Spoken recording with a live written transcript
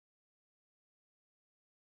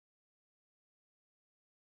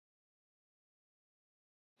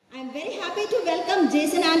I'm very happy to welcome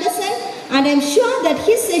Jason Anderson, and I'm sure that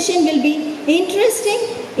his session will be interesting,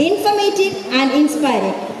 informative and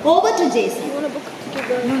inspiring. Over to Jason. You want a book? No,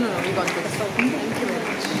 we got this. Thank you very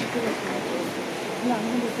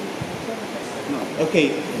much. Okay,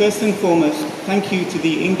 first and foremost, thank you to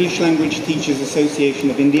the English Language Teachers Association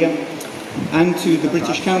of India and to the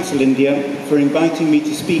British Council India for inviting me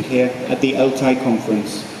to speak here at the ELTAI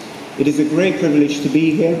Conference. It is a great privilege to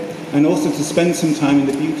be here and also to spend some time in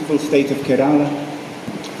the beautiful state of Kerala.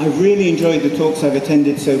 I've really enjoyed the talks I've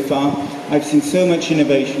attended so far. I've seen so much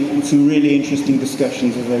innovation and some really interesting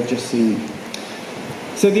discussions as I've just seen.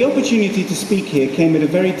 So the opportunity to speak here came at a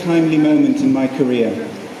very timely moment in my career.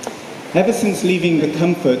 Ever since leaving the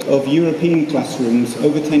comfort of European classrooms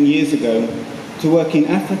over 10 years ago to work in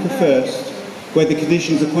Africa first, where the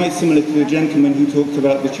conditions are quite similar to the gentleman who talked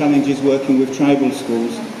about the challenges working with tribal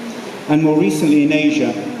schools, and more recently in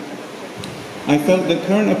Asia, I felt that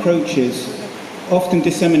current approaches, often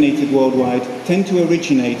disseminated worldwide, tend to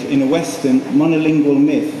originate in a Western monolingual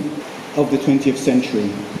myth of the 20th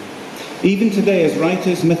century. Even today, as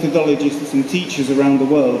writers, methodologists and teachers around the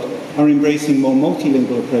world are embracing more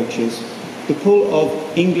multilingual approaches, the pull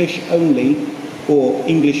of English only or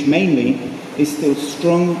English mainly is still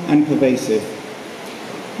strong and pervasive.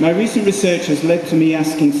 My recent research has led to me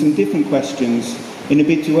asking some different questions in a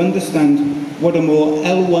bid to understand what a more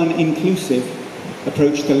L1 inclusive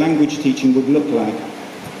approach to language teaching would look like.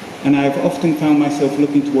 And I have often found myself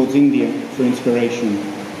looking towards India for inspiration.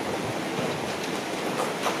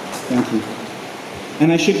 Thank you.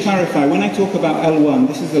 And I should clarify, when I talk about L1,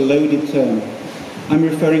 this is a loaded term. I'm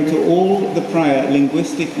referring to all the prior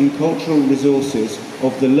linguistic and cultural resources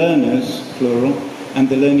of the learners, plural, and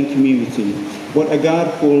the learning community, what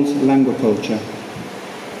Agar calls languaculture.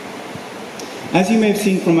 As you may have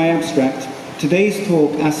seen from my abstract, today's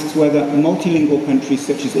talk asks whether multilingual countries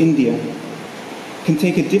such as India can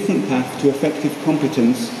take a different path to effective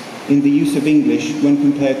competence in the use of English when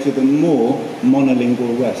compared to the more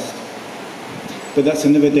monolingual West. But that's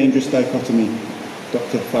another dangerous dichotomy,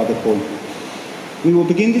 Dr. Father Paul. We will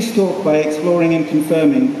begin this talk by exploring and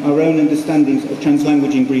confirming our own understandings of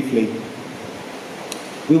translanguaging briefly.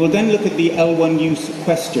 We will then look at the L1 use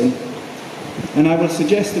question, and I will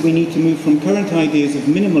suggest that we need to move from current ideas of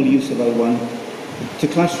minimal use of L1 to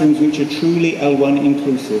classrooms which are truly L1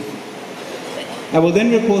 inclusive. I will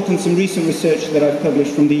then report on some recent research that I've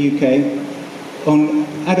published from the UK on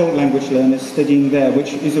adult language learners studying there,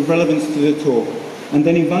 which is of relevance to the talk, and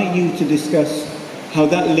then invite you to discuss how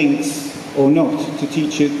that links or not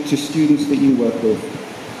to students that you work with.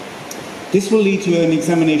 This will lead to an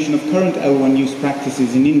examination of current L1 use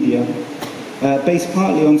practices in India, based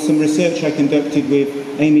partly on some research I conducted with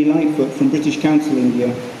Amy Lightfoot from British Council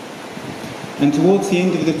India. And towards the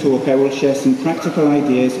end of the talk, I will share some practical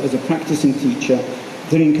ideas as a practicing teacher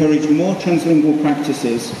that encourage more translingual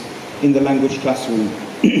practices in the language classroom,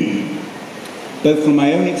 both from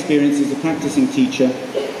my own experience as a practicing teacher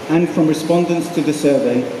and from respondents to the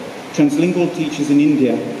survey, translingual teachers in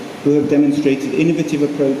India who have demonstrated innovative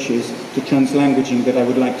approaches to translanguaging that I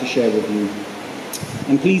would like to share with you.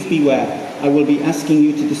 And please beware, I will be asking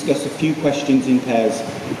you to discuss a few questions in pairs,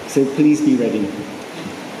 so please be ready.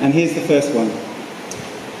 And here's the first one.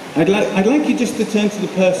 I'd like you just to turn to the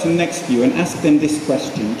person next to you and ask them this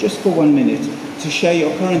question, just for 1 minute, to share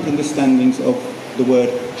your current understandings of the word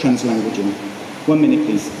translanguaging. 1 minute,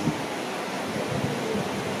 please.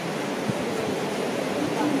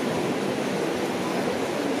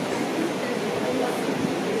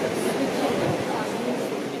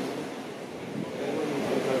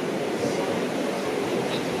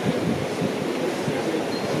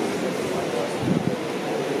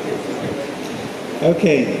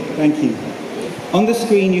 Okay, thank you. On the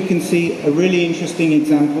screen you can see a really interesting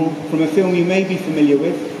example from a film you may be familiar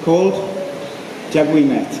with called Jab We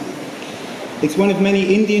Met. It's one of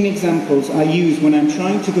many Indian examples I use when I'm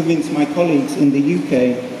trying to convince my colleagues in the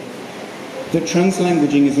UK that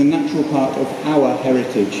translanguaging is a natural part of our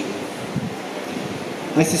heritage.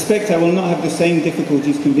 I suspect I will not have the same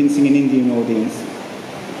difficulties convincing an Indian audience,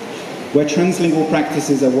 where translingual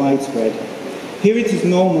practices are widespread. Here it is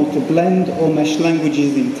normal to blend or mesh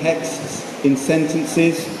languages in texts, in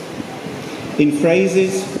sentences, in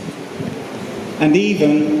phrases, and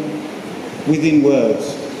even within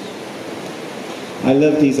words. I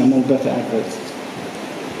love these Amul Butter adverts.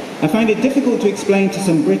 I find it difficult to explain to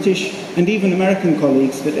some British and even American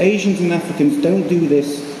colleagues that Asians and Africans don't do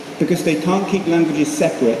this because they can't keep languages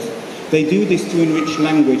separate. They do this to enrich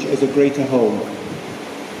language as a greater whole.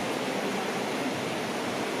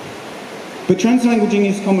 But translanguaging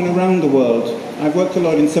is common around the world, I've worked a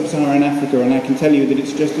lot in sub-Saharan Africa, and I can tell you that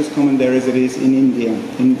it's just as common there as it is in India,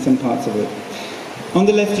 in some parts of it. On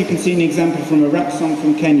the left, you can see an example from a rap song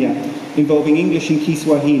from Kenya involving English and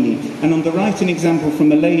Kiswahili, and on the right, an example from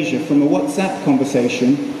Malaysia from a WhatsApp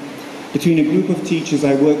conversation between a group of teachers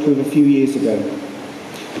I worked with a few years ago.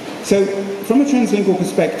 So, from a translingual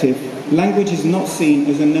perspective, language is not seen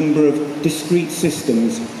as a number of discrete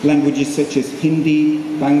systems, languages such as Hindi,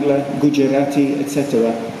 Bangla, Gujarati,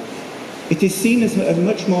 etc. It is seen as a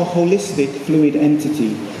much more holistic, fluid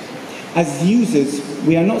entity. As users,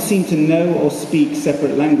 we are not seen to know or speak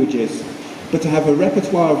separate languages, but to have a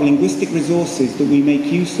repertoire of linguistic resources that we make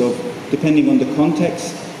use of depending on the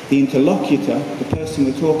context, the interlocutor, the person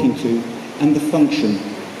we're talking to, and the function,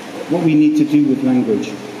 what we need to do with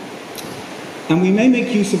language. And we may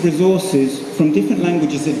make use of resources from different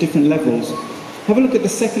languages at different levels. Have a look at the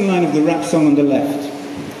second line of the rap song on the left.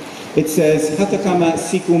 It says, Hatakama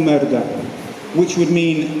siku murder, which would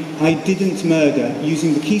mean, I didn't murder,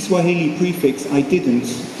 using the Kiswahili prefix, I didn't,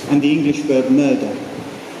 and the English verb murder.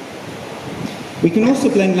 We can also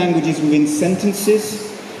blend languages within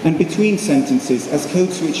sentences and between sentences, as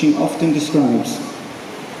code switching often describes.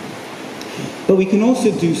 But we can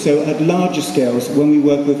also do so at larger scales when we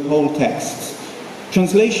work with whole texts.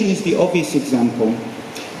 Translation is the obvious example,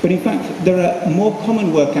 but in fact there are more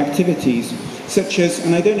common work activities, such as,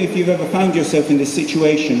 and I don't know if you've ever found yourself in this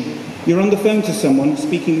situation, you're on the phone to someone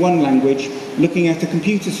speaking one language, looking at a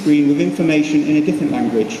computer screen with information in a different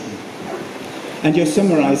language, and you're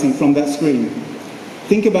summarizing from that screen.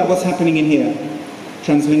 Think about what's happening in here,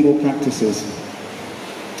 translingual practices.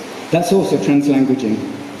 That's also translanguaging.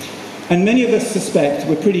 And many of us suspect,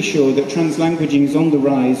 we're pretty sure, that translanguaging is on the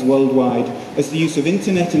rise worldwide as the use of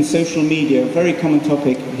internet and social media, a very common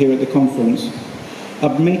topic here at the conference,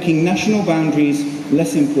 are making national boundaries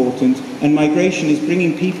less important, and migration is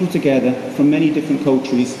bringing people together from many different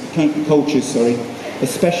cultures,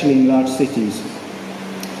 especially in large cities.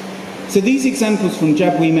 So these examples from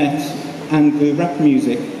Jab We Met and the rap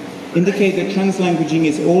music indicate that translanguaging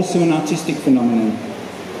is also an artistic phenomenon.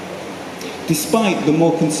 Despite the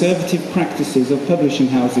more conservative practices of publishing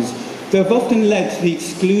houses, they have often led to the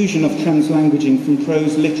exclusion of translanguaging from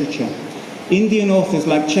prose literature. Indian authors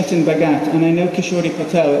like Chetan Bhagat, and I know Kishori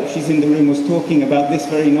Patel, if she's in the room, was talking about this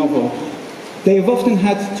very novel. They have often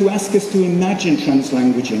had to ask us to imagine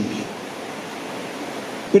translanguaging.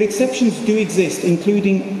 But exceptions do exist,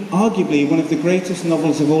 including arguably one of the greatest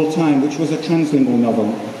novels of all time, which was a translingual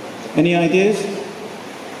novel. Any ideas?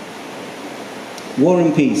 War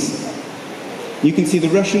and Peace. You can see the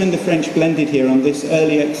Russian and the French blended here on this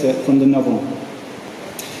early excerpt from the novel.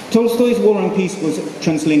 Tolstoy's War and Peace was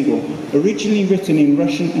translingual, originally written in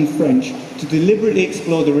Russian and French to deliberately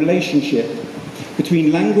explore the relationship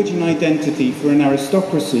between language and identity for an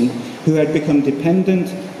aristocracy who had become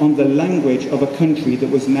dependent on the language of a country that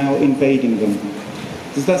was now invading them.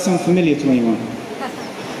 Does that sound familiar to anyone?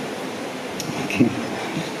 Okay.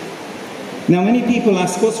 Now, many people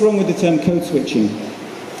ask, what's wrong with the term code switching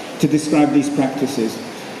to describe these practices?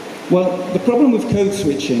 Well, the problem with code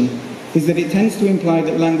switching is that it tends to imply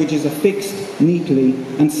that languages are fixed neatly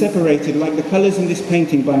and separated like the colours in this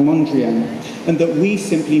painting by Mondrian, and that we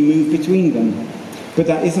simply move between them. But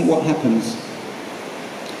that isn't what happens.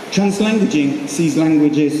 Translanguaging sees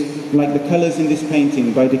languages like the colours in this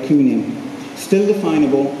painting by de Kooning, still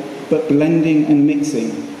definable, but blending and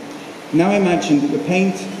mixing. Now imagine that the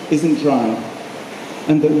paint isn't dry,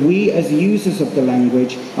 and that we as users of the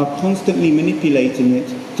language are constantly manipulating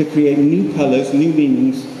it to create new colours, new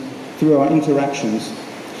meanings through our interactions.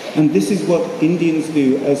 And this is what Indians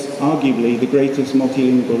do as arguably the greatest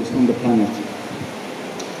multilinguals on the planet.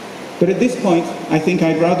 But at this point, I think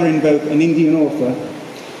I'd rather invoke an Indian author.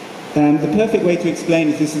 The perfect way to explain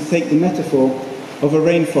it is to take the metaphor of a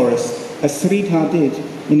rainforest, as Sridhar did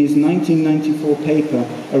in his 1994 paper,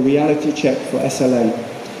 A Reality Check for SLA.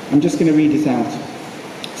 I'm just going to read it out.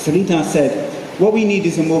 Sridhar said, "What we need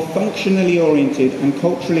is a more functionally oriented and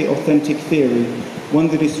culturally authentic theory, one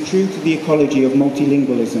that is true to the ecology of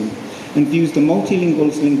multilingualism, and views the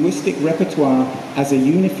multilingual's linguistic repertoire as a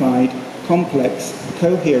unified, complex,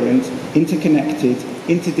 coherent, interconnected,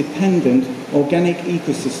 interdependent, organic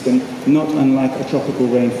ecosystem, not unlike a tropical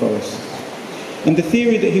rainforest." And the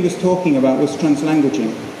theory that he was talking about was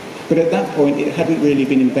translanguaging, but at that point it hadn't really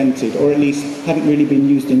been invented, or at least hadn't really been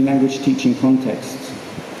used in language teaching contexts.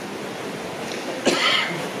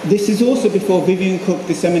 This is also before Vivian Cook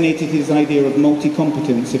disseminated his idea of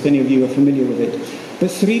multi-competence, if any of you are familiar with it. But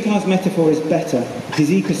Sridhar's metaphor is better, his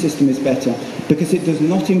ecosystem is better, because it does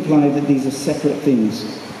not imply that these are separate things.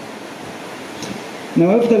 Now,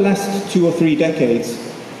 over the last 2 or 3 decades,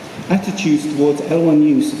 attitudes towards L1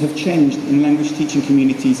 use have changed in language teaching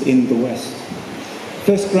communities in the West.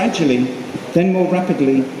 First gradually, then more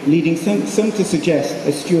rapidly, leading some to suggest,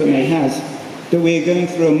 as Stuart May has, that we are going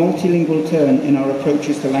through a multilingual turn in our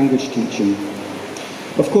approaches to language teaching.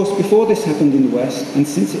 Of course, before this happened in the West, and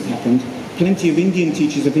since it happened, plenty of Indian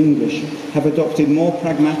teachers of English have adopted more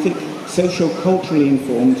pragmatic, socio-culturally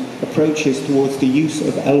informed approaches towards the use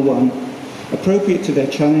of L1, appropriate to their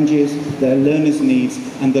challenges, their learners' needs,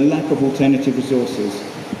 and the lack of alternative resources.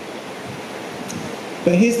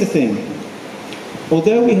 But here's the thing.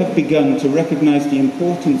 Although we have begun to recognise the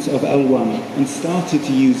importance of L1 and started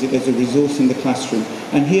to use it as a resource in the classroom,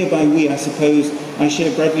 and hereby we, I suppose, I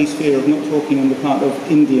share Bradley's fear of not talking on the part of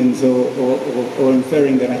Indians or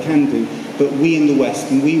inferring that I can do, but we in the West,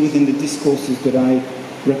 and we within the discourses that I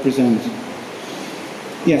represent.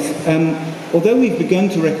 Yes, although we've begun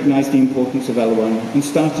to recognise the importance of L1 and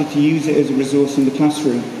started to use it as a resource in the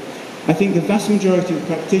classroom, I think the vast majority of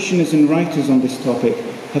practitioners and writers on this topic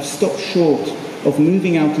have stopped short of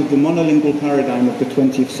moving out of the monolingual paradigm of the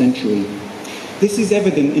 20th century. This is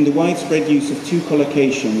evident in the widespread use of two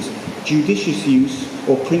collocations, judicious use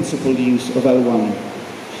or principled use of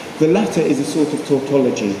L1. The latter is a sort of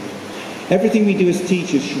tautology. Everything we do as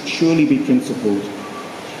teachers should surely be principled.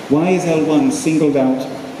 Why is L1 singled out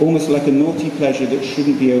almost like a naughty pleasure that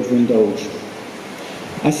shouldn't be overindulged?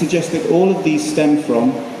 I suggest that all of these stem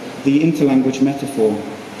from the interlanguage metaphor,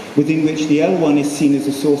 within which the L1 is seen as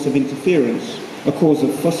a source of interference, a cause of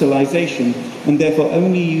fossilization, and therefore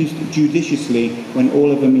only used judiciously when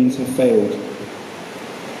all other means have failed.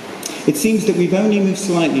 It seems that we've only moved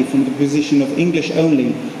slightly from the position of English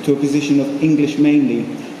only to a position of English mainly,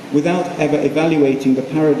 without ever evaluating the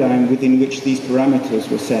paradigm within which these parameters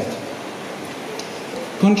were set.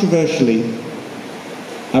 Controversially,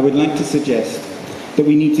 I would like to suggest that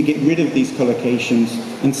we need to get rid of these collocations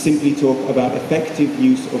and simply talk about effective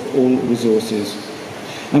use of all resources.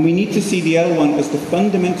 And we need to see the L1 as the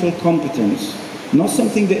fundamental competence, not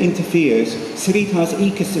something that interferes, Sridhar's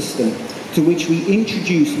ecosystem, to which we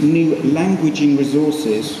introduce new languaging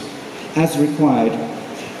resources as required,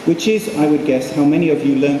 which is, I would guess, how many of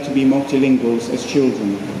you learned to be multilinguals as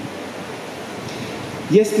children.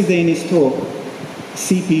 Yesterday in his talk,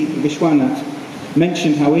 C.P. Vishwanath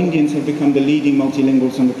mentioned how Indians have become the leading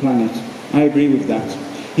multilinguals on the planet. I agree with that.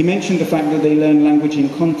 He mentioned the fact that they learn language in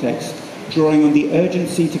context, drawing on the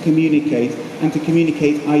urgency to communicate and to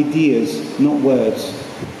communicate ideas, not words.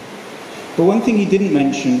 But one thing he didn't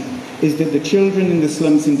mention is that the children in the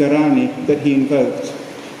slums in Dharani that he invoked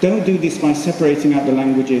don't do this by separating out the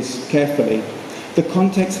languages carefully. The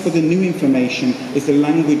context for the new information is the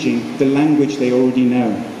languaging, the language they already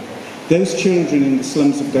know. Those children in the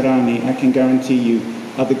slums of Dharani, I can guarantee you,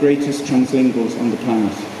 are the greatest translinguals on the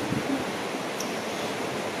planet.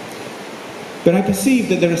 But I perceive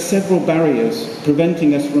that there are several barriers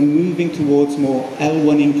preventing us from moving towards more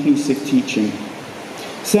L1 inclusive teaching.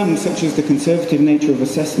 Some, such as the conservative nature of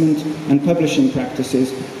assessment and publishing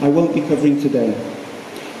practices, I won't be covering today.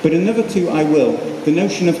 But another two I will, the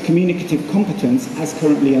notion of communicative competence as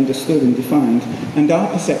currently understood and defined, and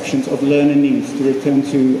our perceptions of learner needs, to return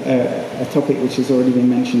to a topic which has already been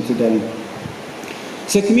mentioned today.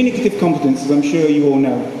 So communicative competence, as I'm sure you all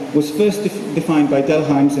know, was first defined by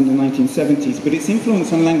Delheims in the 1970s, but its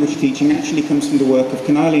influence on language teaching actually comes from the work of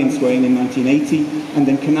Canale and Swain in 1980, and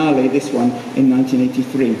then Canale, this one, in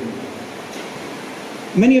 1983.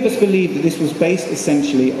 Many of us believe that this was based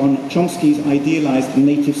essentially on Chomsky's idealized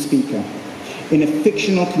native speaker in a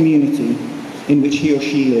fictional community in which he or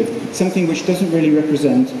she lived, something which doesn't really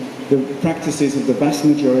represent the practices of the vast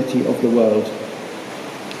majority of the world.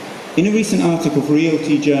 In a recent article for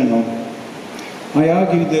ELTAI Journal, I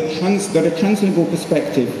argued that a translingual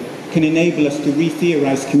perspective can enable us to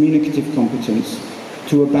re-theorize communicative competence,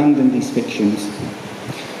 to abandon these fictions.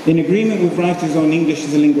 In agreement with writers on English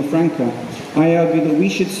as a lingua franca, I argue that we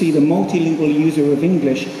should see the multilingual user of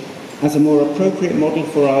English as a more appropriate model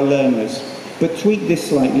for our learners, but tweak this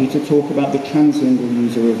slightly to talk about the translingual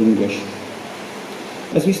user of English.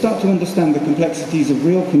 As we start to understand the complexities of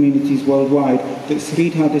real communities worldwide that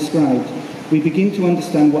Sridhar described, we begin to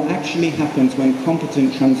understand what actually happens when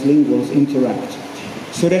competent translinguals interact.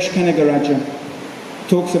 Suresh Kanagaraja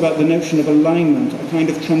talks about the notion of alignment, a kind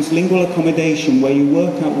of translingual accommodation where you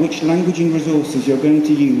work out which languaging resources you're going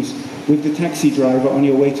to use with the taxi driver on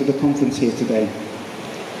your way to the conference here today.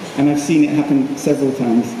 And I've seen it happen several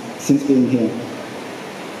times since being here.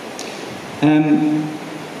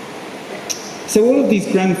 So all of these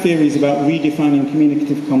grand theories about redefining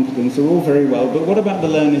communicative competence are all very well, but what about the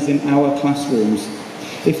learners in our classrooms?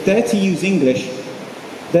 If they're to use English,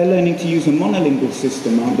 They're learning to use a monolingual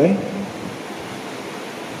system, aren't they?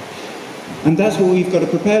 And that's what we've got to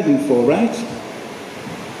prepare them for, right?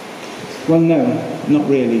 Well, no, not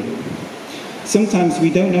really. Sometimes we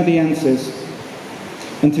don't know the answers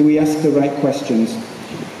until we ask the right questions.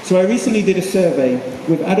 So I recently did a survey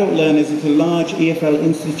with adult learners at a large EFL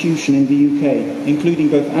institution in the UK, including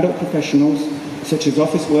both adult professionals, such as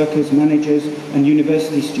office workers, managers, and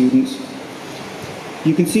university students.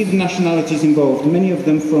 You can see the nationalities involved, many of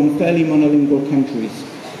them from fairly monolingual countries.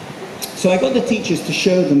 So I got the teachers to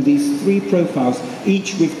show them these 3 profiles,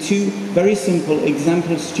 each with 2 very simple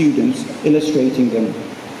example students illustrating them.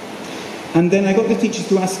 And then I got the teachers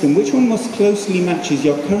to ask them which one most closely matches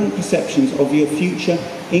your current perceptions of your future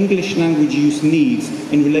English language use needs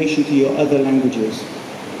in relation to your other languages.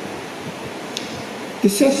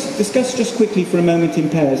 Discuss just quickly for a moment in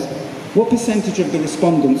pairs, what percentage of the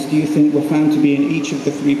respondents do you think were found to be in each of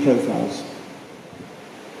the 3 profiles?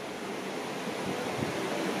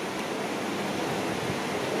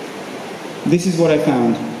 This is what I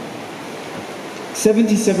found.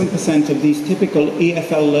 77% of these typical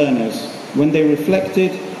EFL learners, when they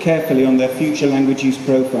reflected carefully on their future language use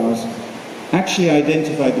profiles, actually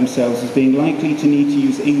identified themselves as being likely to need to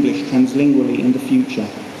use English translingually in the future.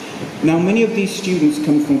 Now, many of these students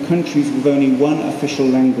come from countries with only one official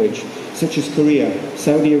language, such as Korea,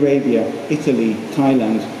 Saudi Arabia, Italy,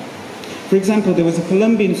 Thailand. For example, there was a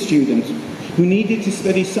Colombian student who needed to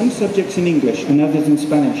study some subjects in English and others in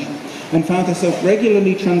Spanish, and found herself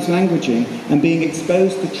regularly translanguaging and being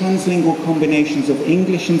exposed to translingual combinations of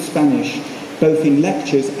English and Spanish, both in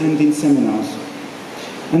lectures and in seminars.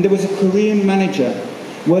 And there was a Korean manager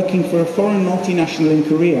working for a foreign multinational in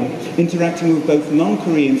Korea, interacting with both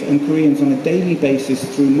non-Koreans and Koreans on a daily basis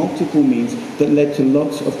through multiple means that led to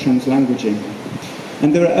lots of translanguaging.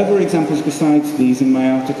 And there are other examples besides these in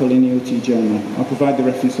my article in ELTAI Journal. I'll provide the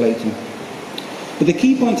reference later. But the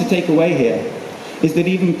key point to take away here is that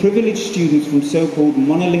even privileged students from so-called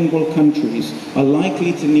monolingual countries are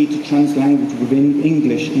likely to need to translanguage within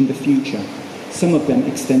English in the future, some of them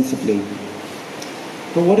extensively.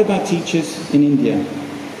 But what about teachers in India?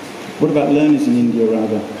 What about learners in India,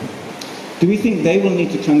 rather? Do we think they will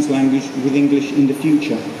need to translanguage with English in the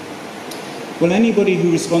future? Well, anybody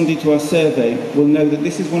who responded to our survey will know that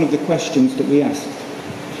this is one of the questions that we asked.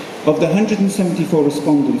 Of the 174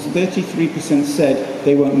 respondents, 33% said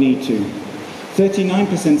they won't need to.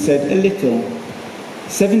 39% said a little,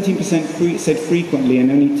 17% said frequently, and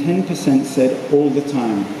only 10% said all the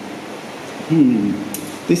time.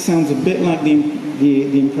 This sounds a bit like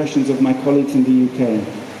the impressions of my colleagues in the UK.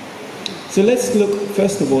 So let's look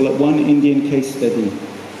first of all at one Indian case study.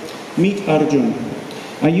 Meet Arjun.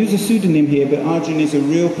 I use a pseudonym here, but Arjun is a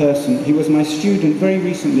real person. He was my student very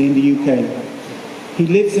recently in the UK. He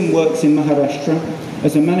lives and works in Maharashtra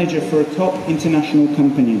as a manager for a top international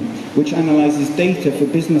company which analyzes data for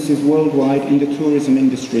businesses worldwide in the tourism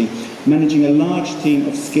industry, managing a large team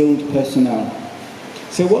of skilled personnel.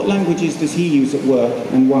 So what languages does he use at work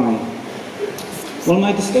and why? Well,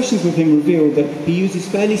 my discussions with him revealed that he uses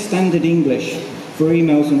fairly standard English for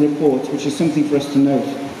emails and reports, which is something for us to note.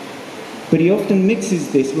 But he often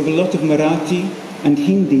mixes this with a lot of Marathi and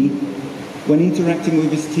Hindi when interacting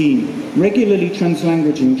with his team, regularly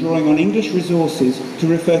translanguaging, drawing on English resources to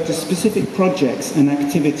refer to specific projects and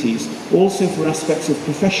activities, also for aspects of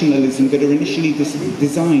professionalism that are initially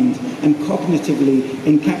designed and cognitively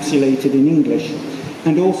encapsulated in English,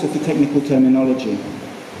 and also for technical terminology.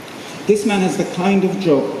 This man has the kind of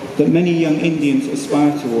job that many young Indians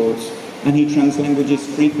aspire towards, and he translanguages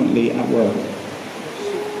frequently at work.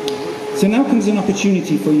 So now comes an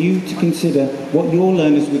opportunity for you to consider what your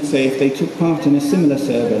learners would say if they took part in a similar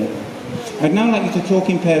survey. I'd now like you to talk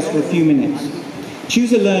in pairs for a few minutes.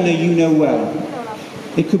 Choose a learner you know well.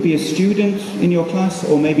 It could be a student in your class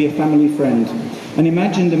or maybe a family friend, and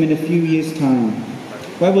imagine them in a few years' time.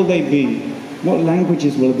 Where will they be? What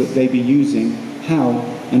languages will they be using? How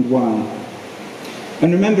and why?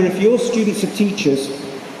 And remember, if your students are teachers,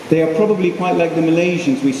 they are probably quite like the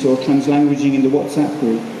Malaysians we saw translanguaging in the WhatsApp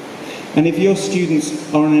group. And if your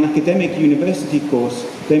students are on an academic university course,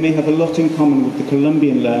 they may have a lot in common with the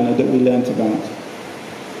Colombian learner that we learnt about.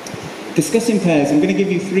 Discuss in pairs. I'm going to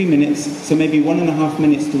give you 3 minutes, so maybe 1.5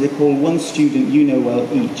 minutes to recall one student you know well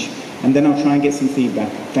each, and then I'll try and get some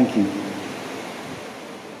feedback. Thank you.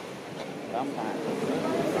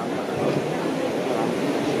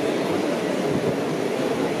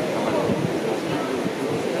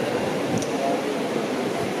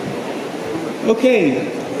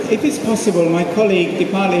 Okay. If it's possible, my colleague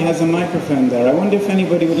Dipali has a microphone there. I wonder if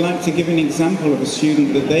anybody would like to give an example of a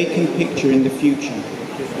student that they can picture in the future.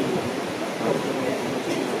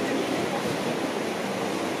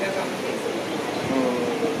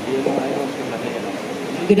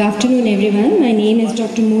 Good afternoon, everyone. My name is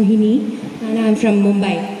Dr. Mohini, and I'm from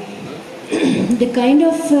Mumbai. The kind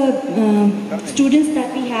of students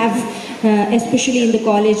that we have, especially in the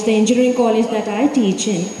college, the engineering college that I teach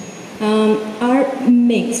in, are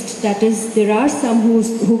mixed. That is, there are some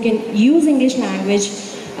who can use English language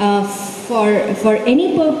for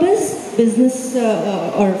any purpose, business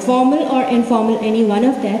or formal or informal, any one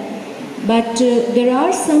of them. But there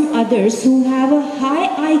are some others who have a high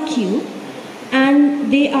IQ and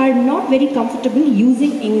they are not very comfortable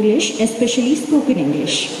using English, especially spoken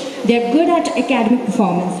English. They're good at academic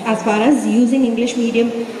performance as far as using English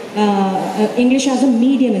English as a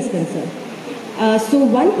medium is concerned. So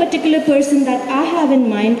one particular person that I have in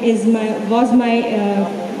mind was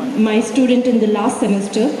my student in the last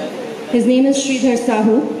semester. His name is Sridhar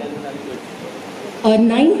Sahu, a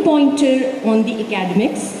 9-pointer on the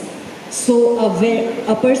academics. So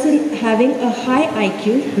a person having a high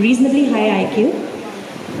IQ, reasonably high IQ,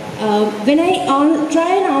 when I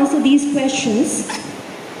try and answer these questions,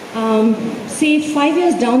 say 5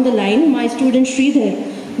 years down the line, my student Sridhar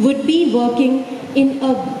would be working in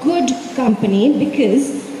a good company,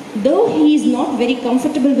 because though he is not very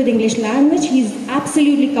comfortable with English language, he is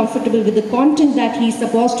absolutely comfortable with the content that he is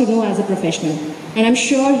supposed to know as a professional. And I'm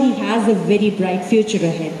sure he has a very bright future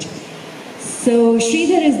ahead. So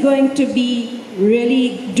Sridhar is going to be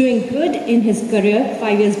really doing good in his career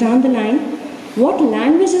 5 years down the line. What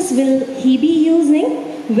languages will he be using?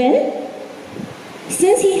 Well,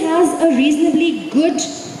 since he has a reasonably good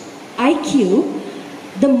IQ,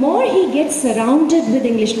 the more he gets surrounded with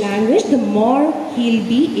English language, the more he'll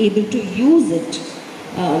be able to use it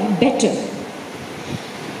better.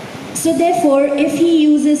 So therefore, if he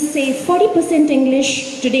uses, say, 40%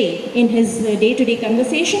 English today in his day-to-day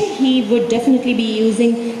conversation, he would definitely be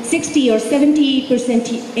using 60 or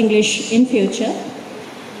 70% English in future.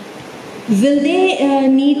 Will they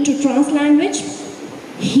need to translanguage?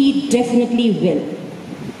 He definitely will.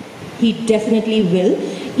 He definitely will.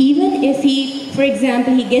 Even if he, for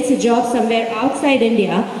example, he gets a job somewhere outside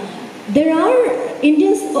India, there are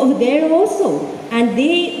Indians over there also, and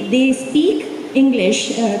they speak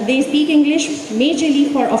English. They speak English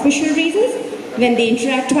majorly for official reasons. When they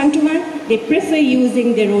interact one-to-one, they prefer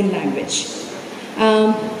using their own language.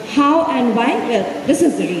 How and why? Well, this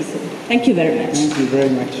is the reason. Thank you very much. Thank you very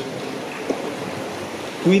much.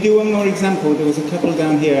 Can we do one more example? There was a couple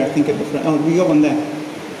down here, I think at the front. Oh, we got one there.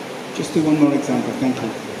 Just do one more example, thank you.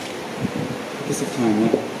 Because of time,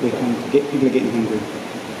 right? People are getting hungry.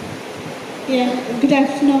 Yeah, good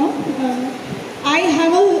afternoon. I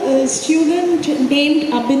have a student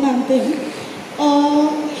named Abhinandan.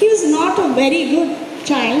 He was not a very good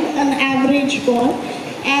child, an average boy.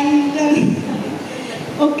 And,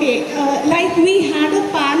 like we had a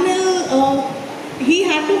panel, he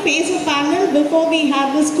had to face a panel before we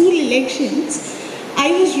had the school elections.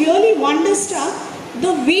 I was really wonderstruck.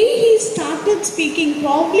 The way he started speaking,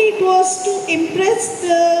 probably it was to impress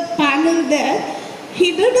the panel there.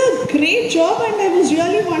 He did a great job and I was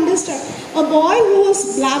really wonderstruck. A boy who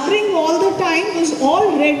was blabbering all the time was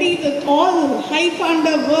all ready with all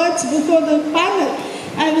high-pounder words before the panel.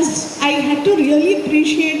 I had to really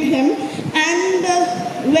appreciate him.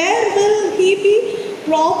 And where will he be?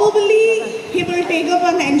 Probably he will take up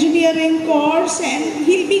an engineering course and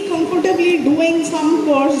he'll be comfortably doing some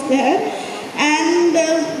course there. And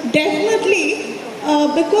definitely,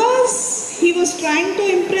 because he was trying to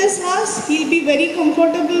impress us, he'll be very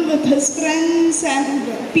comfortable with his friends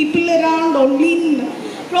and people around only in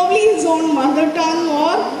probably his own mother tongue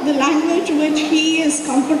or the language which he is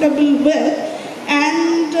comfortable with.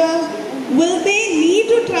 And will they need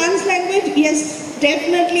to translanguage? Yes,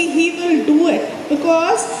 definitely he will do it,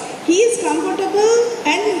 because he is comfortable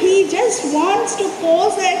and he just wants to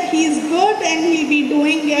pose that he is good and he'll be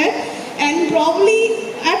doing it. And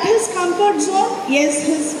probably at his comfort zone, yes,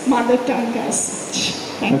 his mother tongue as.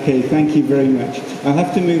 Okay, thank you very much. I'll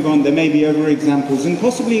have to move on. There may be other examples, and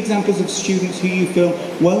possibly examples of students who you feel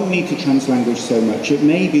won't need to translanguage so much. It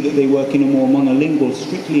may be that they work in a more monolingual,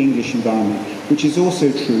 strictly English environment, which is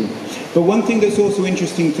also true. But one thing that's also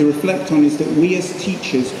interesting to reflect on is that we as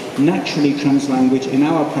teachers naturally translanguage in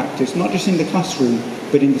our practice, not just in the classroom,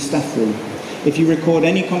 but in the staff room. If you record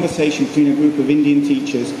any conversation between a group of Indian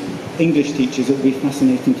teachers, English teachers, it will be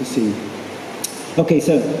fascinating to see. Okay,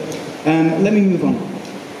 so let me move on.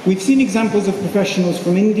 We've seen examples of professionals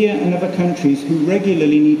from India and other countries who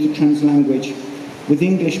regularly need to translanguage with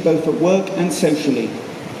English both at work and socially,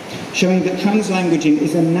 showing that translanguaging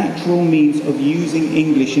is a natural means of using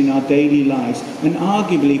English in our daily lives, and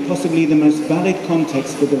arguably possibly the most valid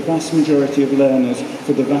context for the vast majority of learners,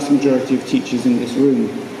 for the vast majority of teachers in this room.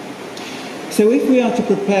 So if we are to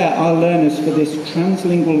prepare our learners for this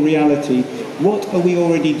translingual reality, what are we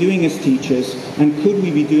already doing as teachers, and could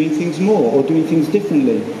we be doing things more or doing things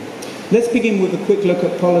differently? Let's begin with a quick look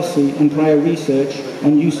at policy and prior research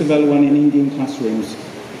on use of L1 in Indian classrooms.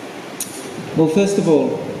 Well, first of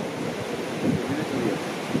all,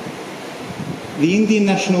 the Indian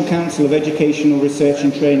National Council of Educational Research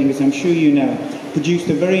and Training, as I'm sure you know, produced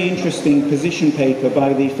a very interesting position paper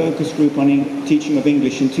by the Focus Group on Teaching of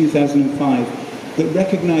English in 2005 that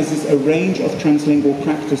recognises a range of translingual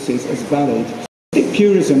practices as valid.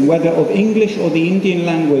 Purism, whether of English or the Indian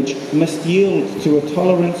language, must yield to a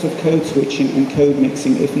tolerance of code switching and code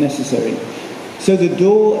mixing if necessary. So the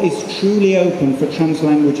door is truly open for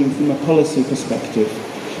translanguaging from a policy perspective,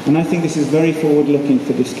 and I think this is very forward-looking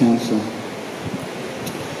for this council.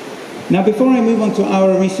 Now, before I move on to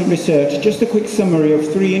our recent research, just a quick summary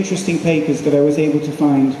of 3 interesting papers that I was able to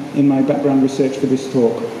find in my background research for this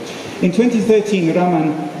talk. In 2013,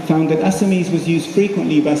 Raman found that Assamese was used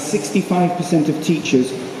frequently by 65% of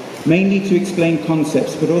teachers, mainly to explain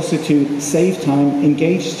concepts, but also to save time,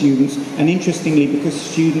 engage students, and interestingly, because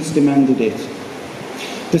students demanded it.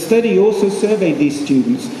 The study also surveyed these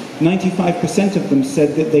students. 95% of them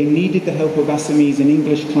said that they needed the help of Assamese in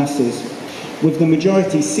English classes, with the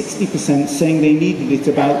majority, 60%, saying they needed it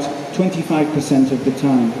about 25% of the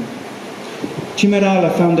time.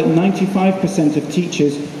 Chimarala found that 95% of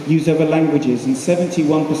teachers use other languages and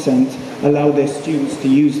 71% allow their students to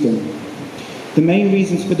use them. The main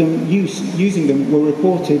reasons for them using them were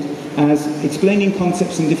reported as explaining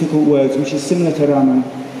concepts in difficult words, which is similar to Raman.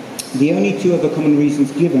 The only 2 other common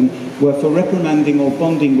reasons given were for reprimanding or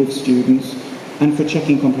bonding with students and for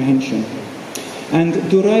checking comprehension. And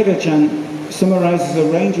Durai Rajan summarises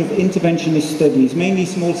a range of interventionist studies, mainly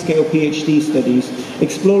small-scale PhD studies,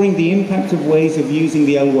 exploring the impact of ways of using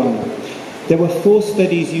the L1. There were 4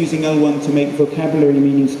 studies using L1 to make vocabulary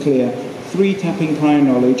meanings clear, 3 tapping prior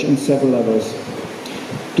knowledge, and several others.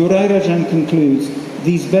 Durai Rajan concludes,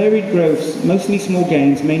 these varied growths, mostly small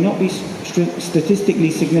gains, may not be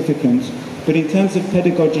statistically significant, but in terms of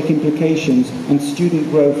pedagogic implications and student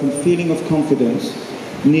growth and feeling of confidence,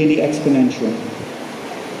 nearly exponential.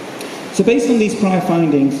 So based on these prior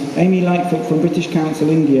findings, Amy Lightfoot from British Council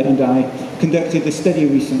India and I conducted a study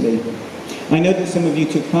recently. I know that some of you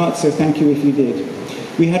took part, so thank you if you did.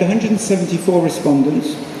 We had 174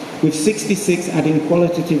 respondents, with 66 adding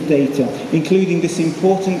qualitative data, including this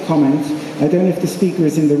important comment, I don't know if the speaker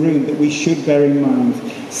is in the room, but we should bear in mind,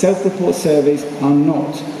 self-report surveys are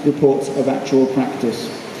not reports of actual practice.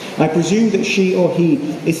 I presume that she or he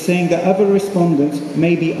is saying that other respondents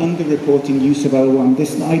may be underreporting use of L1,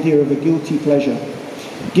 this idea of a guilty pleasure.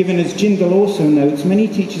 Given, as Jindal also notes, many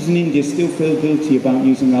teachers in India still feel guilty about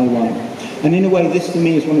using L1. And in a way, this for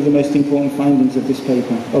me is one of the most important findings of this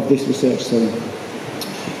paper, of this research, sorry.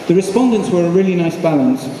 The respondents were a really nice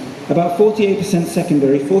balance, about 48%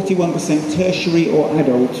 secondary, 41% tertiary or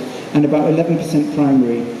adult, and about 11%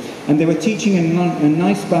 primary. And they were teaching a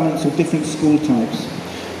nice balance of different school types.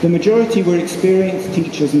 The majority were experienced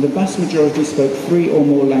teachers and the vast majority spoke 3 or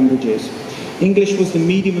more languages. English was the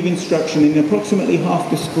medium of instruction in approximately half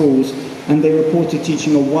the schools, and they reported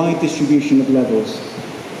teaching a wide distribution of levels.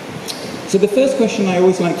 So the first question I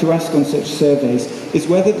always like to ask on such surveys is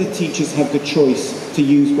whether the teachers have the choice to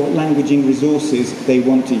use what languaging resources they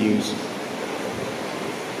want to use.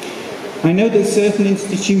 I know that certain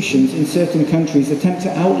institutions in certain countries attempt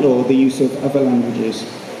to outlaw the use of other languages.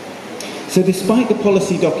 So despite the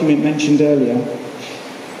policy document mentioned earlier,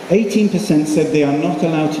 18% said they are not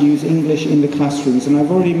allowed to use English in the classrooms, and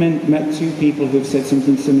I've already met 2 people who have said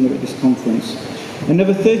something similar at this conference.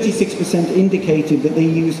 Another 36% indicated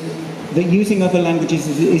that using other languages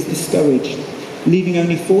is discouraged, leaving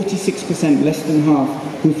only 46%, less than half,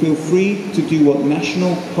 who feel free to do what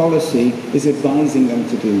national policy is advising them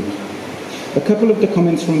to do. A couple of the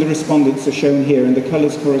comments from the respondents are shown here, and the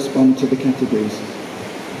colours correspond to the categories.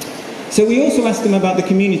 So we also asked them about the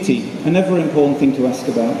community, another important thing to ask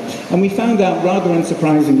about, and we found out, rather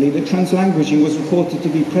unsurprisingly, that translanguaging was reported to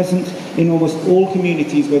be present in almost all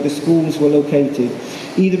communities where the schools were located,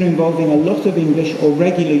 either involving a lot of English or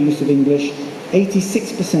regular use of English.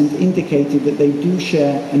 86% indicated that they do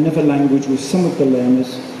share another language with some of the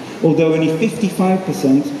learners, although only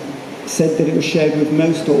 55% said that it was shared with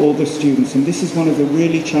most or all the students, and this is one of the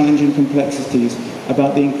really challenging complexities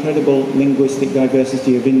about the incredible linguistic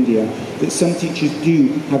diversity of India, that some teachers do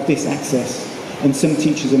have this access, and some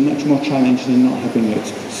teachers are much more challenged in not having it.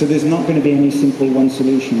 So there's not going to be any simple one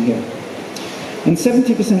solution here. And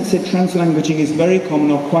 70% said translanguaging is very common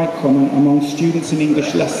or quite common among students in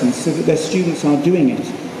English lessons, so that their students are doing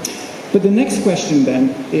it. But the next question then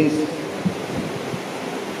is,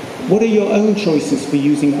 What are your own choices for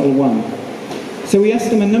using L1? So we asked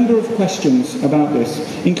them a number of questions about this,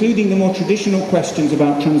 including the more traditional questions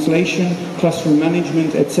about translation, classroom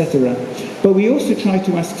management, etc. But we also tried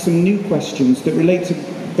to ask some new questions that relate to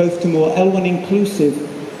both to more L1 inclusive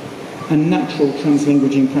and natural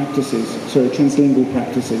translingual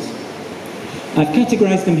practices. I've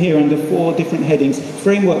categorized them here under 4 different headings: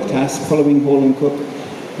 framework task following Hall and Cook,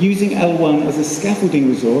 using L1 as a scaffolding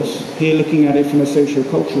resource, here looking at it from a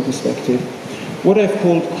socio-cultural perspective, what I've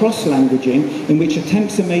called cross-languaging, in which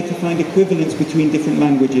attempts are made to find equivalence between different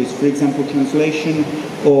languages, for example, translation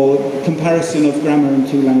or comparison of grammar in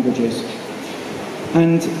 2 languages.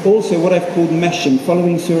 And also what I've called meshing,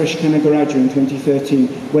 following Suresh Kanagaraju in 2013,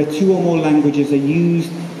 where 2 or more languages are used,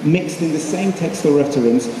 mixed in the same textual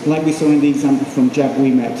utterance, like we saw in the example from Jab We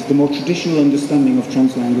Met, the more traditional understanding of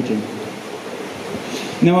translanguaging.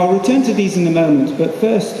 Now I'll return to these in a moment, but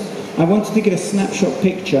first I wanted to get a snapshot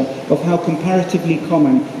picture of how comparatively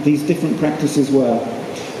common these different practices were.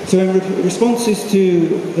 So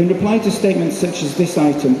in reply to statements such as this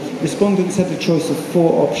item, respondents had a choice of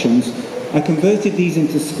 4 options. I converted these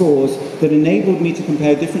into scores that enabled me to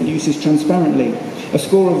compare different uses transparently. A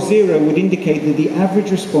score of 0 would indicate that the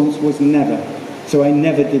average response was never. So I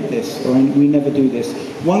never did this, or we never do this.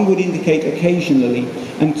 1 would indicate occasionally,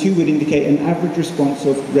 and 2 would indicate an average response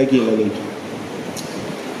of regularly.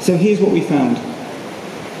 So here's what we found.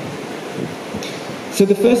 So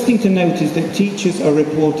the first thing to note is that teachers are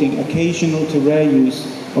reporting occasional to rare use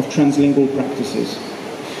of translingual practices.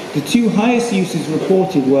 The 2 highest uses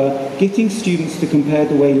reported were getting students to compare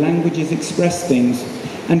the way languages express things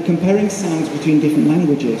and comparing sounds between different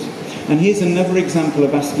languages. And here's another example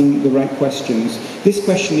of asking the right questions. This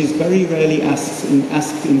question is very rarely asked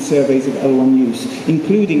in surveys of L1 use,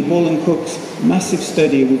 including Hall and Cook's massive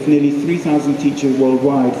study with nearly 3,000 teachers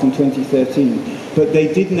worldwide from 2013. But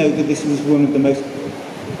they did note that this was one of the most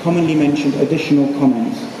commonly mentioned additional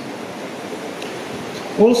comments.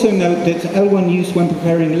 Also note that L1 use when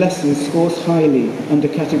preparing lessons scores highly under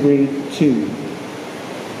category 2.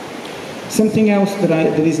 Something else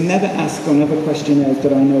that is never asked on other questionnaires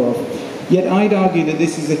that I know of, yet I'd argue that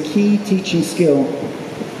this is a key teaching skill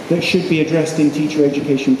that should be addressed in teacher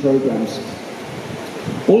education programs.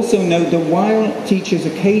 Also note that while teachers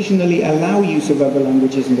occasionally allow use of other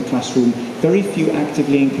languages in the classroom, very few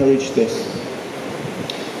actively encourage this.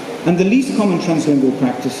 And the least common translingual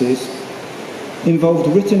practices involved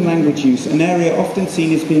written language use, an area often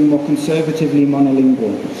seen as being more conservatively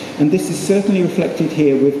monolingual. And this is certainly reflected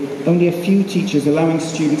here, with only a few teachers allowing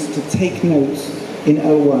students to take notes in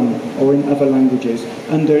L1 or in other languages,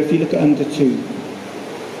 if you look at under 2.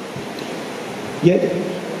 Yet,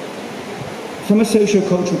 from a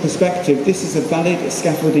socio-cultural perspective, this is a valid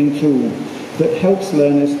scaffolding tool that helps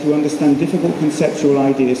learners to understand difficult conceptual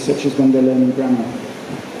ideas, such as when they're learning grammar.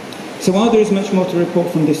 So while there is much more to report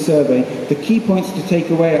from this survey, the key points to take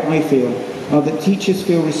away, I feel, are that teachers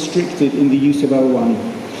feel restricted in the use of L1,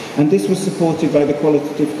 and this was supported by the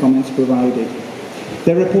qualitative comments provided.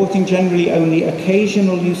 They're reporting generally only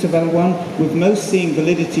occasional use of L1, with most seeing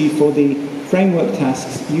validity for the framework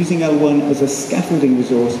tasks using L1 as a scaffolding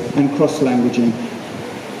resource and cross-languaging,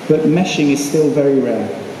 but meshing is still very rare.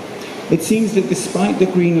 It seems that despite the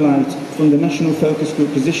green light from the National Focus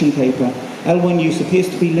Group position paper, L1 use appears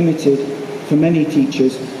to be limited for many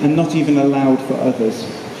teachers and not even allowed for others.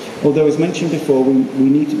 Although, as mentioned before, we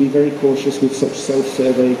need to be very cautious with such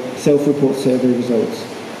self-report survey results.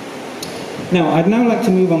 Now, I'd now like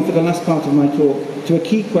to move on for the last part of my talk to a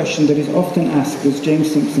key question that is often asked, as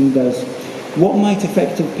James Simpson does. What might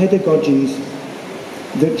effective pedagogies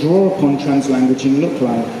that draw upon translanguaging look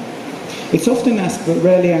like? It's often asked but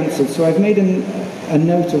rarely answered, so I've made a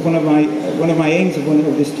note of one of my aims of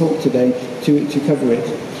this talk today to cover it.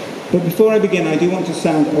 But before I begin, I do want to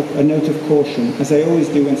sound a note of caution, as I always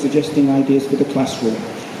do when suggesting ideas for the classroom.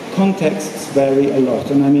 Contexts vary a lot,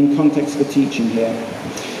 and I mean context for teaching here,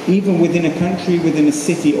 even within a country, within a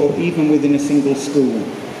city, or even within a single school.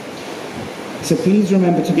 So please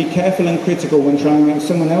remember to be careful and critical when trying out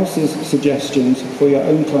someone else's suggestions for your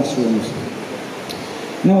own classrooms.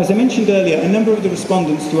 Now, as I mentioned earlier, a number of the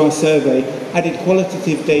respondents to our survey added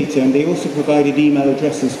qualitative data, and they also provided email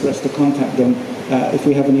addresses for us to contact them if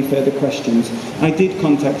we have any further questions. I did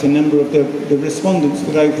contact a number of the respondents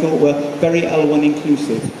that I thought were very L1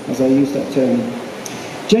 inclusive, as I use that term.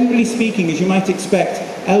 Generally speaking, as you might expect,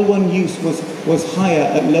 L1 use was higher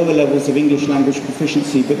at lower levels of English language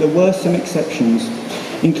proficiency, but there were some exceptions,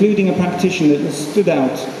 including a practitioner that stood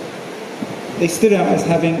out they stood out as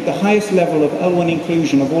having the highest level of L1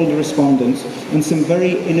 inclusion of all the respondents and some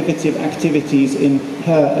very innovative activities in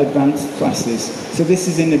her advanced classes. So this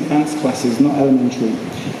is in advanced classes, not elementary.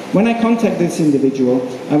 When I contacted this individual,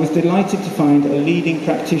 I was delighted to find a leading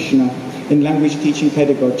practitioner in language teaching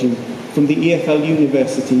pedagogy from the EFL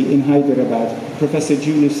University in Hyderabad, Professor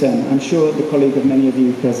Julu Sen, I'm sure the colleague of many of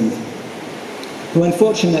you present, who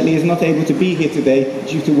unfortunately is not able to be here today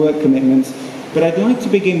due to work commitments, but I'd like to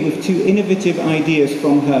begin with two innovative ideas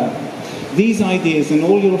from her. These ideas, and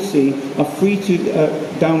all you'll see, are free to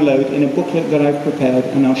download in a booklet that I've prepared,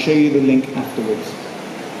 and I'll show you the link afterwards.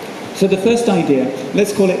 So the first idea,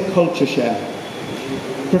 let's call it culture share.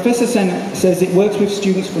 Professor Sen says it works with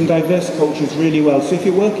students from diverse cultures really well. So if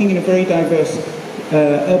you're working in a very diverse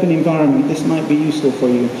urban environment, this might be useful for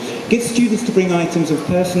you. Get students to bring items of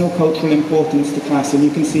personal cultural importance to class, and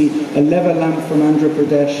you can see a lever lamp from Andhra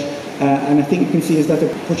Pradesh, and I think you can see is that a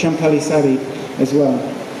Pochampalli sari as well.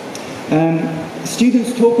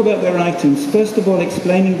 Students talk about their items, first of all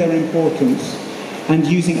explaining their importance and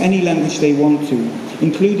using any language they want to,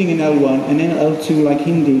 including in L1 and in L2 like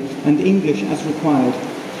Hindi and English as required.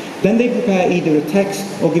 Then they prepare either a text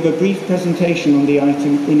or give a brief presentation on the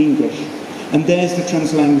item in English. And there's the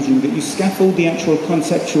translanguaging, that you scaffold the actual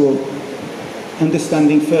conceptual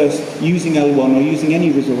understanding first using L1 or using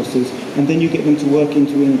any resources, and then you get them to work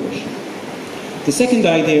into English. The second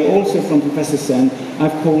idea, also from Professor Sen,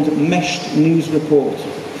 I've called meshed news report.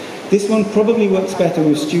 This one probably works better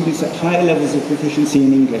with students at higher levels of proficiency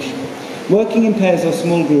in English. Working in pairs or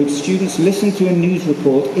small groups, students listen to a news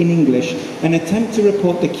report in English and attempt to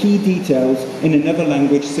report the key details in another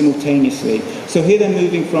language simultaneously. So here they're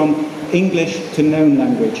moving from English to known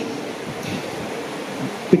language.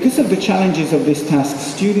 Because of the challenges of this task,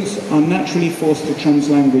 students are naturally forced to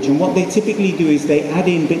translanguage, and what they typically do is they add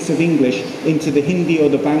in bits of English into the Hindi or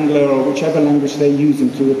the Bangla or whichever language they're using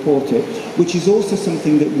to report it, which is also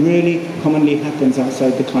something that really commonly happens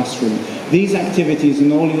outside the classroom. These activities,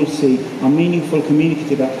 and all you'll see, are meaningful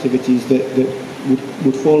communicative activities that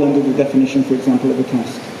would fall under the definition, for example, of a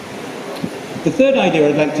task. The third idea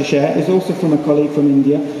I'd like to share is also from a colleague from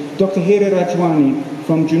India, Dr. Hira Rajwani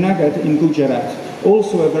from Junagadh in Gujarat,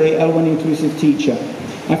 also a very L1 inclusive teacher.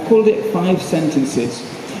 I've called it 5 sentences.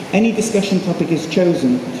 Any discussion topic is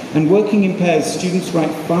chosen, and working in pairs, students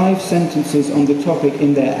write 5 sentences on the topic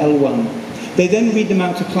in their L1. They then read them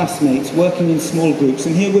out to classmates working in small groups,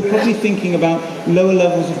 and here we're probably thinking about lower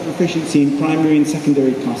levels of proficiency in primary and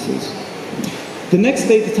secondary classes. The next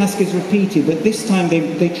day the task is repeated, but this time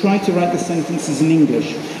they try to write the sentences in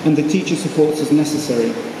English, and the teacher supports as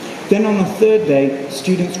necessary. Then on the third day,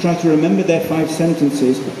 students try to remember their 5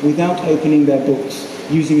 sentences without opening their books,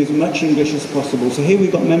 using as much English as possible. So here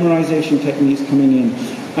we've got memorization techniques coming in.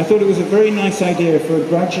 I thought it was a very nice idea for a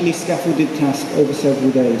gradually scaffolded task over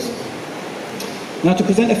several days. Now to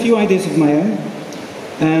present a few ideas of my own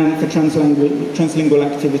for translingual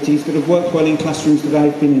activities that have worked well in classrooms that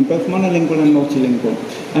I've been in, both monolingual and multilingual,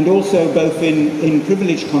 and also both in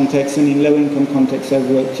privileged contexts and in low-income contexts I've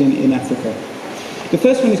worked in Africa. The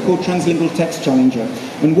first one is called Translingual Text Challenger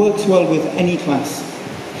and works well with any class.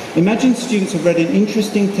 Imagine students have read an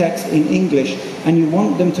interesting text in English and you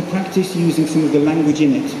want them to practice using some of the language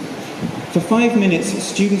in it. For 5 minutes,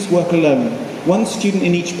 students work alone. One student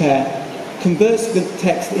in each pair converts the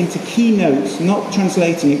text into keynotes, not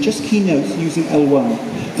translating it, just keynotes using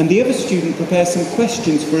L1. And the other student prepares some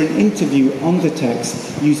questions for an interview on the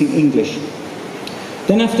text using English.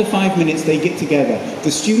 Then after 5 minutes they get together.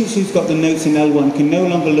 The students who's got the notes in L1 can no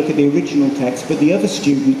longer look at the original text, but the other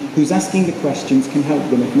student who's asking the questions can help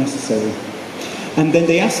them if necessary. And then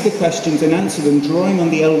they ask the questions and answer them drawing on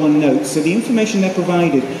the L1 notes. So the information they're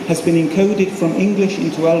provided has been encoded from English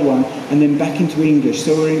into L1 and then back into English.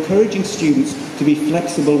 So we're encouraging students to be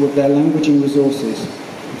flexible with their languaging resources.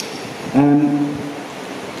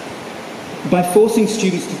 By forcing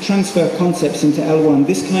students to transfer concepts into L1,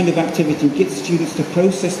 this kind of activity gets students to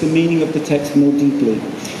process the meaning of the text more deeply.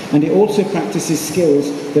 And it also practices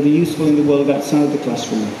skills that are useful in the world outside the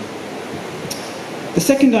classroom. The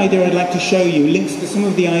second idea I'd like to show you links to some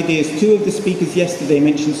of the ideas. 2 of the speakers yesterday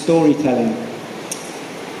mentioned storytelling.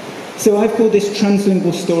 So I've called this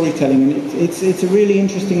translingual storytelling, and it's a really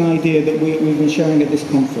interesting idea that we've been sharing at this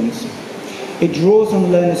conference. It draws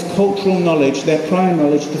on learners' cultural knowledge, their prior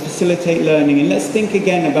knowledge, to facilitate learning. And let's think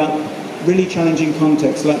again about really challenging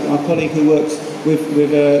contexts, like our colleague who works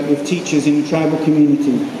with teachers in a tribal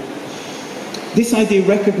community. This idea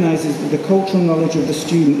recognises that the cultural knowledge of the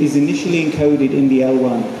student is initially encoded in the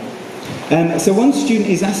L1. So one student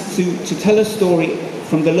is asked to tell a story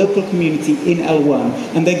from the local community in L1,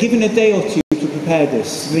 and they're given a day or two to prepare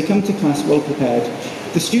this. So they come to class well prepared.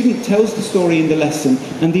 The student tells the story in the lesson,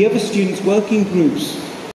 and the other students work in groups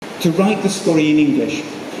to write the story in English.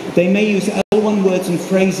 They may use L1 words and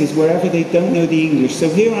phrases wherever they don't know the English. So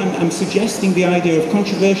here I'm suggesting the idea of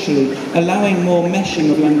controversially allowing more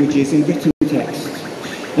meshing of languages in written text,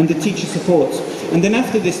 and the teacher supports. And then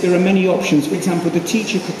after this, there are many options. For example, the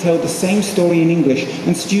teacher could tell the same story in English,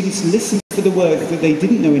 and students listen for the words that they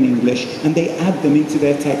didn't know in English, and they add them into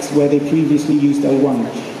their text where they previously used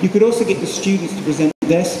L1. You could also get the students to present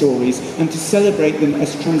their stories and to celebrate them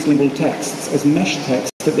as translingual texts, as mesh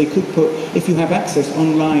texts that they could put, if you have access,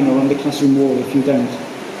 online or on the classroom wall if you don't.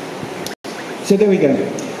 So there we go.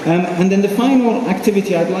 And then the final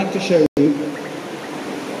activity I'd like to show you,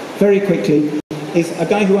 very quickly, is a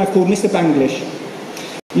guy who I've called Mr. Banglish.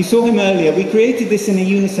 You saw him earlier. We created this in a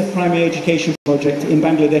UNICEF primary education project in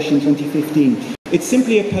Bangladesh in 2015. It's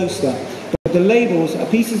simply a poster, but the labels are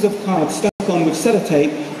pieces of card stuck on with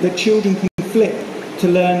sellotape that children can flip to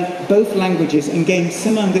learn both languages and gain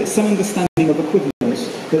some understanding of equivalence,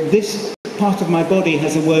 that this part of my body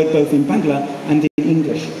has a word both in Bangla and in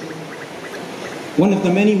English. One of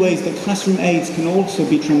the many ways that classroom aids can also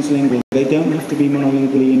be translingual. They don't have to be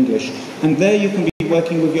monolingually English. And there you can be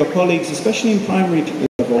working with your colleagues, especially in primary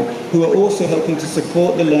level, who are also helping to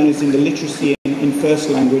support the learners in the literacy in first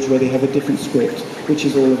language where they have a different script, which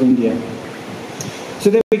is all of India. So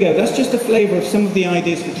there we go. That's just a flavour of some of the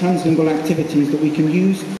ideas for translingual activities that we can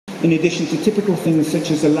use in addition to typical things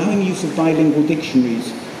such as allowing use of bilingual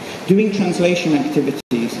dictionaries, doing translation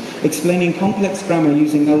activities, explaining complex grammar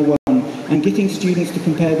using L1, and getting students to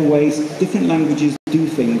compare the ways different languages do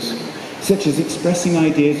things, such as expressing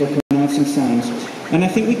ideas or pronouncing sounds. And I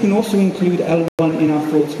think we can also include L1 in our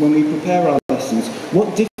thoughts when we prepare our lessons.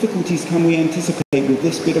 What difficulties can we anticipate with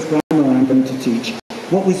this bit of grammar I'm going to teach?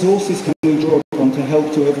 What resources can we draw upon to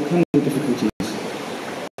help to overcome the difficulties?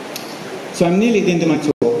 So I'm nearly at the end of my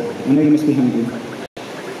talk. I know you must be hungry.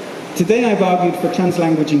 Today I've argued for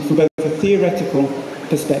translanguaging from both a theoretical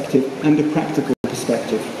perspective and a practical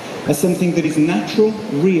perspective, as something that is natural,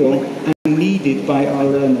 real, and needed by our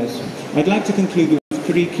learners. I'd like to conclude with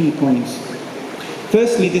 3 key points.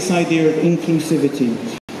 Firstly, this idea of inclusivity.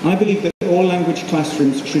 I believe that all language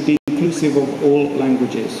classrooms should be inclusive of all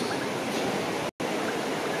languages.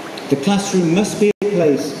 The classroom must be a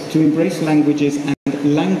place to embrace languages and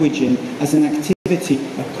languaging as an activity,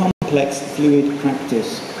 a complex, fluid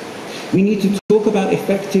practice. We need to talk about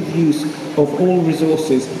effective use of all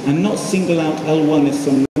resources and not single out L1 as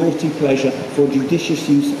some naughty pleasure for judicious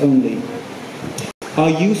use only. Our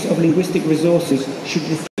use of linguistic resources should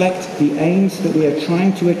reflect the aims that we are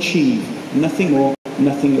trying to achieve, nothing more,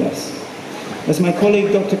 nothing less. As my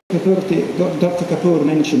colleague Dr. Kapoor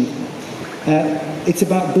mentioned, it's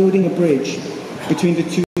about building a bridge between the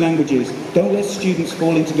two languages. Don't let students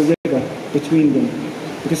fall into the river between them,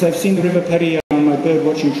 because I've seen the River Periyar on my bird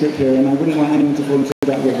watching trip here, and I wouldn't want anyone to fall into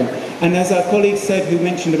that river. And as our colleague said, who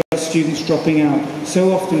mentioned about students dropping out,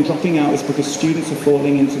 so often dropping out is because students are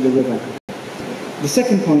falling into the river. The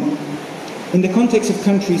second point, in the context of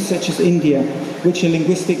countries such as India, which are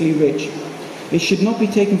linguistically rich, it should not be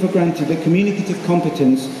taken for granted that communicative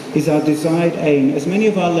competence is our desired aim, as many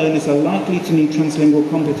of our learners are likely to need translingual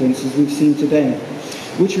competence, as we've seen today,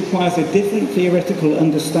 which requires a different theoretical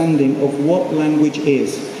understanding of what language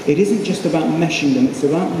is. It isn't just about meshing them, it's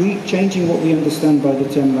about changing what we understand by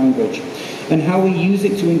the term language and how we use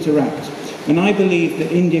it to interact. And I believe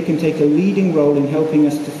that India can take a leading role in helping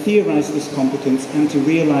us to theorize this competence and to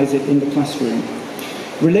realize it in the classroom.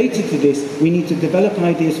 Related to this, we need to develop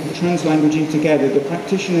ideas for translanguaging together, the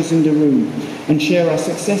practitioners in the room, and share our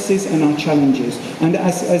successes and our challenges. And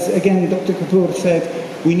as again Dr. Kapoor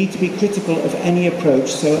said, we need to be critical of any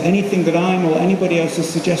approach. So anything that I'm or anybody else is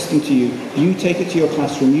suggesting to you, you take it to your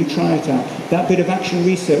classroom, you try it out. That bit of action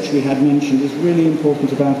research we had mentioned is really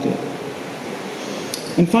important about it.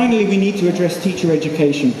 And finally, we need to address teacher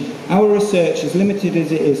education. Our research, as limited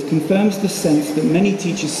as it is, confirms the sense that many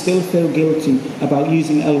teachers still feel guilty about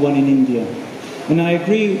using L1 in India. And I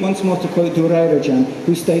agree once more to quote Durai Rajan,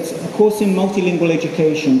 who states, a course in multilingual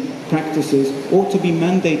education practices ought to be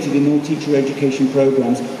mandated in all teacher education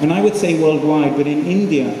programs. And I would say worldwide, but in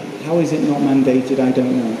India, how is it not mandated? I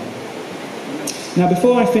don't know. Now,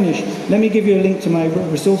 before I finish, let me give you a link to my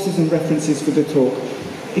resources and references for the talk.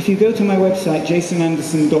 If you go to my website,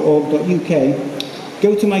 jasonanderson.org.uk,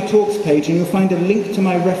 go to my talks page and you'll find a link to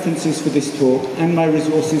my references for this talk and my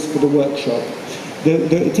resources for the workshop.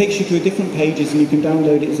 It takes you to different pages and you can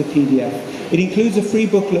download it as a PDF. It includes a free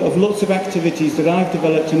booklet of lots of activities that I've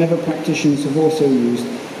developed and other practitioners have also used.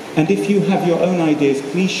 And if you have your own ideas,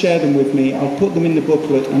 please share them with me. I'll put them in the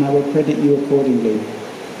booklet and I will credit you accordingly.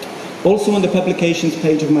 Also on the publications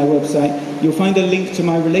page of my website, you'll find a link to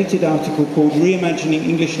my related article called Reimagining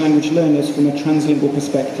English Language Learners from a Translingual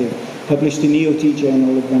Perspective, published in EOT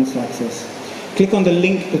Journal Advanced Access. Click on the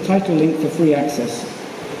link, the title link, for free access.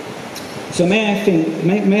 So may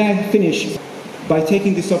I finish by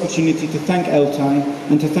taking this opportunity to thank ELTAI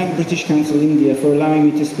and to thank British Council India for allowing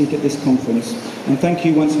me to speak at this conference. And thank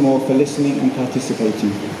you once more for listening and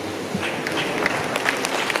participating.